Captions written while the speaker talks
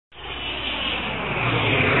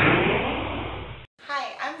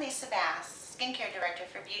Lisa Bass, Skincare Director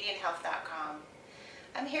for BeautyAndHealth.com.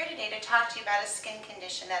 I'm here today to talk to you about a skin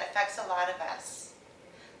condition that affects a lot of us.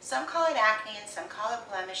 Some call it acne and some call it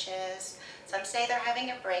blemishes. Some say they're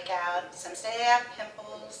having a breakout. Some say they have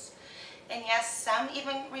pimples. And yes, some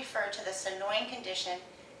even refer to this annoying condition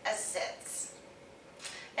as zits.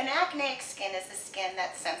 An acneic skin is the skin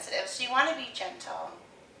that's sensitive, so you want to be gentle.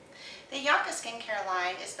 The Yonka skincare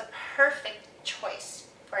line is the perfect choice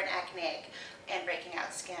for an acneic and breaking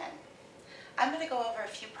out skin. I'm going to go over a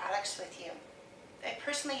few products with you. I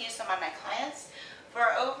personally use them on my clients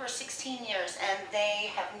for over 16 years and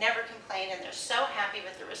they have never complained and they're so happy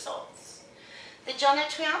with the results. The Gel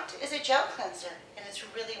Nettoyant is a gel cleanser and it's a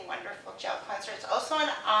really wonderful gel cleanser. It's also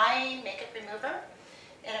an eye makeup remover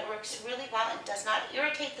and it works really well and does not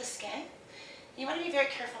irritate the skin. You want to be very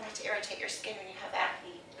careful not to irritate your skin when you have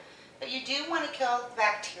acne. But you do want to kill the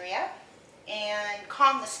bacteria and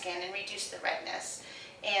calm the skin and reduce the redness.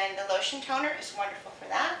 And the Lotion Toner is wonderful for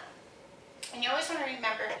that. And you always want to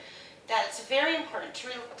remember that it's very important to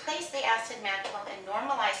replace the acid mantle and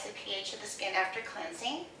normalize the pH of the skin after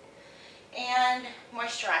cleansing. And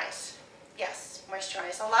moisturize. Yes,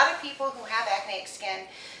 moisturize. A lot of people who have acneic skin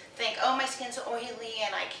think, oh, my skin's oily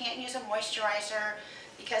and I can't use a moisturizer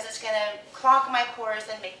because it's going to clog my pores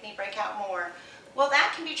and make me break out more. Well,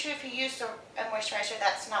 that can be true if you use a moisturizer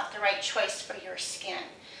that's not the right choice for your skin.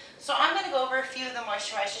 So I'm going to go over a few of the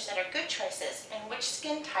moisturizers that are good choices and which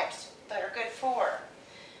skin types that are good for.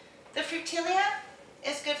 The Fruitelia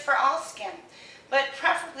is good for all skin, but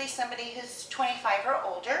preferably somebody who's 25 or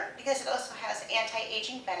older because it also has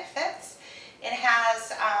anti-aging benefits. It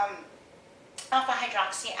has alpha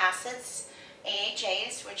hydroxy acids,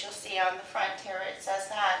 AHAs, which you'll see on the front here, it says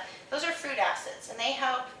that. Those are fruit acids, and they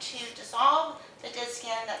help to dissolve the dead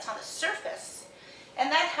skin that's on the surface,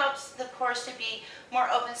 and that helps the pores to be more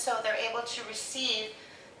open so they're able to receive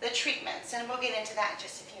the treatments, and we'll get into that in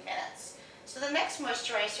just a few minutes. So the next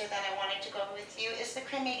moisturizer that I wanted to go with you is the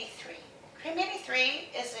Creme 83. Creme 83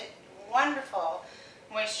 is a wonderful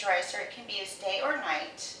moisturizer. It can be used day or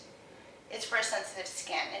night. It's for a sensitive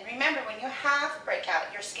skin. And remember, when you have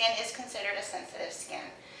breakout, your skin is considered a sensitive skin.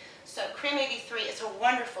 So Creme 83 is a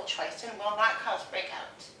wonderful choice and will not cause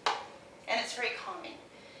breakout. And it's very calming.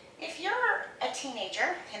 If you're a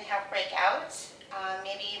teenager and have breakout,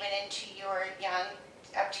 maybe even into your young,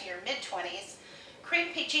 up to your mid-20s,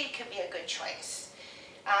 Creme PG could be a good choice.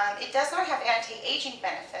 It does not have anti-aging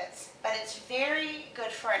benefits, but it's very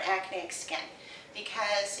good for an acneic skin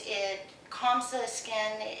because it calms the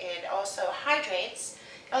skin, it also hydrates.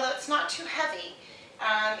 Although it's not too heavy,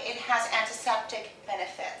 it has antiseptic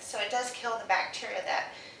benefits. So it does kill the bacteria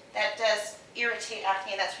that does irritate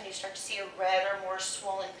acne, and that's when you start to see a red or more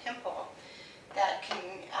swollen pimple that can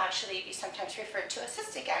actually be sometimes referred to as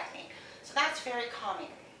cystic acne. So that's very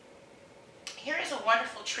calming. Here is a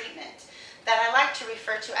wonderful treatment that I like to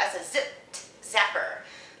refer to as a zit zapper.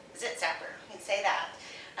 Zit zapper, you can say that.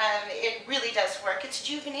 It really does work. It's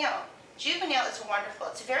Juvenil. Juvenil is wonderful.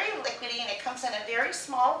 It's very liquidy and it comes in a very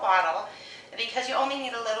small bottle because you only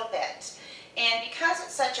need a little bit. And because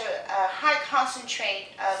it's such a high concentrate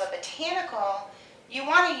of a botanical, you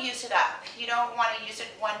want to use it up. You don't want to use it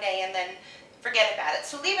one day and then forget about it.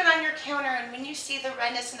 So leave it on your counter, and when you see the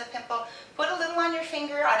redness and the pimple, put a little on your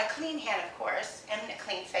finger, on a clean hand of course, and a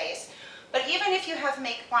clean face. But even if you have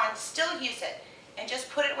makeup on, still use it. And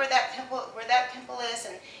just put it where that pimple is,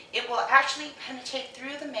 and it will actually penetrate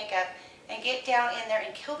through the makeup and get down in there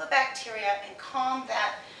and kill the bacteria and calm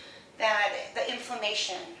the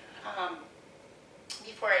inflammation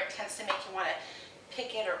before it tends to make you want to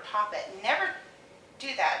pick it or pop it. Never do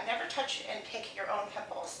that. Never touch and pick your own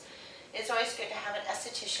pimples. It's always good to have an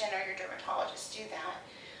esthetician or your dermatologist do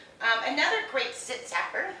that. Another great zit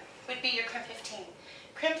zapper would be your Creme 15.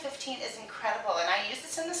 Creme 15 is incredible, and I use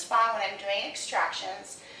this in the spa when I'm doing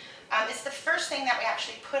extractions. It's the first thing that we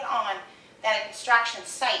actually put on that extraction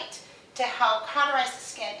site to help cauterize the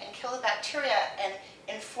skin and kill the bacteria and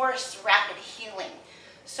enforce rapid healing.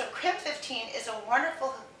 So Creme 15 is a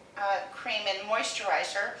wonderful cream and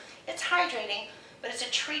moisturizer. It's hydrating, but it's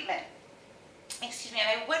a treatment. Excuse me,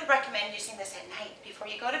 and I would recommend using this at night before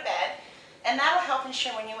you go to bed, and that'll help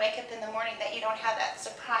ensure when you wake up in the morning that you don't have that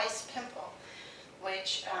surprise pimple,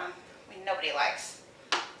 which nobody likes.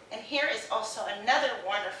 And here is also another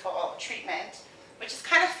wonderful treatment, which is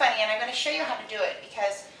kind of funny, and I'm going to show you how to do it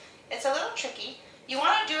because it's a little tricky. You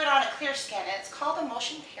want to do it on a clear skin, and it's called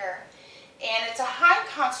Emulsion Pure, and it's a high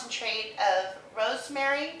concentrate of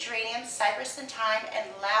rosemary, geranium, cypress and thyme, and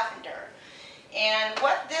lavender. And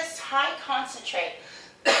what this high concentrate,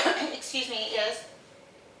 excuse me,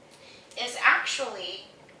 is actually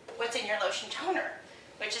what's in your lotion toner.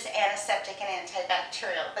 which is antiseptic and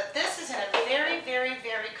antibacterial. But this is in a very, very,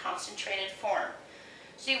 very concentrated form.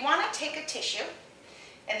 So you want to take a tissue,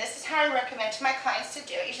 and this is how I recommend to my clients to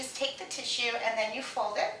do it. You just take the tissue and then you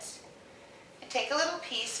fold it, and take a little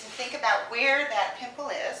piece and think about where that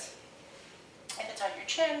pimple is. If it's on your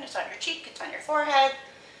chin, it's on your cheek, it's on your forehead.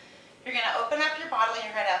 You're going to open up your bottle and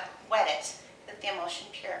you're going to wet it with the Emulsion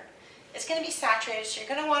Pure. It's going to be saturated, so you're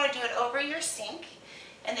going to want to do it over your sink,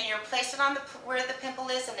 and then you'll place it on where the pimple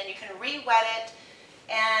is, and then you can re-wet it,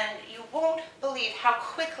 and you won't believe how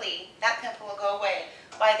quickly that pimple will go away.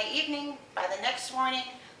 By the evening, by the next morning,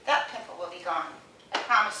 that pimple will be gone. I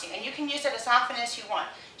promise you. And you can use it as often as you want.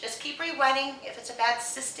 Just keep re-wetting. If it's a bad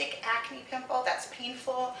cystic acne pimple that's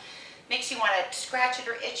painful, makes you want to scratch it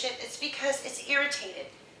or itch it, it's because it's irritated.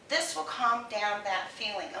 This will calm down that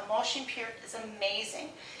feeling. Emulsion Pure is amazing.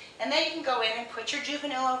 And then you can go in and put your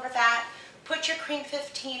Juvenil over that, put your Cream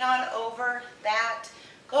 15 on over that,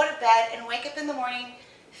 go to bed and wake up in the morning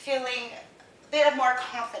feeling a bit more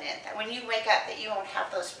confident that when you wake up that you won't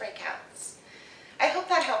have those breakouts. I hope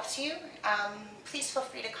that helps you. Please feel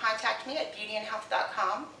free to contact me at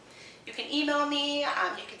beautyandhealth.com. You can email me,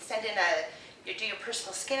 you can send in do your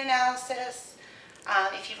personal skin analysis.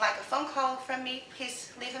 If you'd like a phone call from me,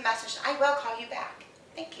 please leave a message. I will call you back.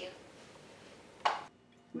 Thank you.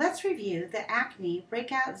 Let's review the Acne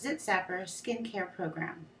Breakout Zit Zapper skincare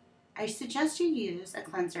program. I suggest you use a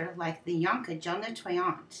cleanser like the Yonka Gel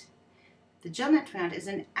Nettoyant. The Gel Nettoyant is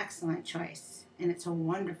an excellent choice, and it's a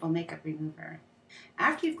wonderful makeup remover.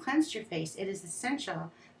 After you've cleansed your face, it is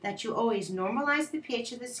essential that you always normalize the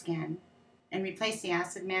pH of the skin and replace the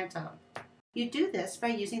acid mantle. You do this by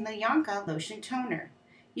using the Yonka Lotion Toner.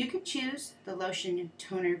 You can choose the Lotion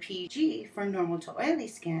Toner PG for normal to oily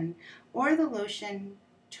skin, or the Lotion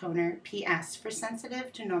Toner PS for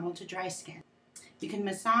sensitive to normal to dry skin. You can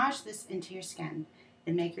massage this into your skin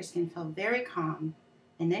and make your skin feel very calm,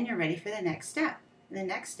 and then you're ready for the next step. The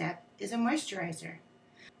next step is a moisturizer.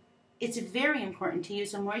 It's very important to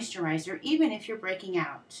use a moisturizer even if you're breaking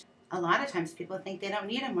out. A lot of times people think they don't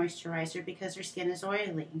need a moisturizer because their skin is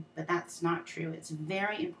oily, but that's not true. It's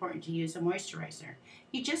very important to use a moisturizer.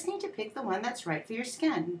 You just need to pick the one that's right for your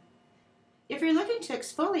skin. If you're looking to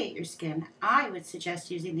exfoliate your skin, I would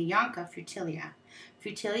suggest using the Yonka Fruitelia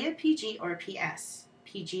PG or PS.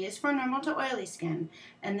 PG is for normal to oily skin,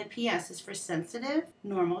 and the PS is for sensitive,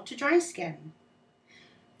 normal to dry skin.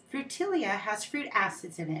 Fruitelia has fruit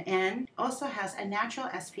acids in it and also has a natural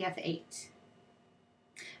SPF 8.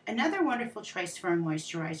 Another wonderful choice for a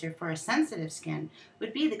moisturizer for a sensitive skin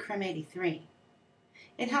would be the Creme 83.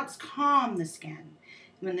 It helps calm the skin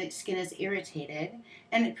when the skin is irritated,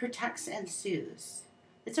 and it protects and soothes.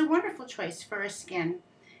 It's a wonderful choice for a skin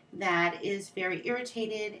that is very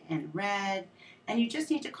irritated and red, and you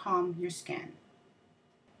just need to calm your skin.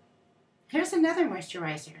 Here's another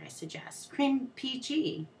moisturizer I suggest, Creme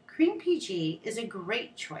PG. Creme PG is a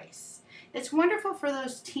great choice. It's wonderful for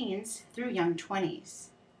those teens through young 20s.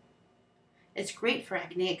 It's great for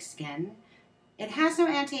acneic skin. It has no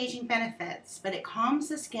anti-aging benefits, but it calms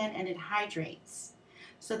the skin and it hydrates.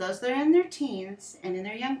 So those that are in their teens and in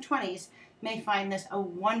their young 20s may find this a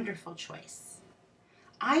wonderful choice.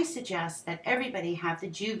 I suggest that everybody have the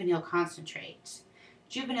Juvenil concentrate.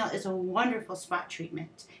 Juvenil is a wonderful spot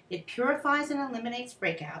treatment. It purifies and eliminates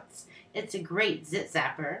breakouts. It's a great zit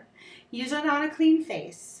zapper. Use it on a clean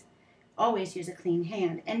face. Always use a clean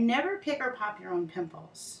hand, and never pick or pop your own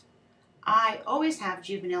pimples. I always have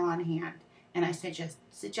Juvenil on hand, and I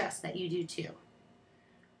suggest that you do too.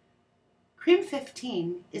 Cream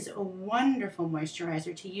 15 is a wonderful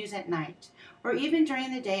moisturizer to use at night or even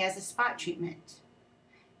during the day as a spot treatment.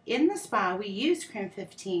 In the spa, we use Cream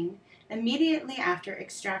 15 immediately after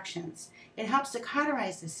extractions. It helps to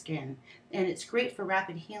cauterize the skin, and it's great for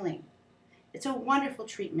rapid healing. It's a wonderful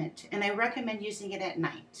treatment, and I recommend using it at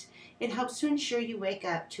night. It helps to ensure you wake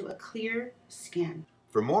up to a clear skin.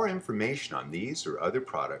 For more information on these or other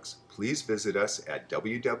products, please visit us at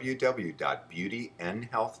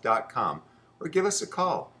www.beautyandhealth.com or give us a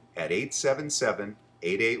call at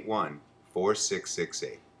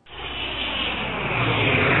 877-881-4668.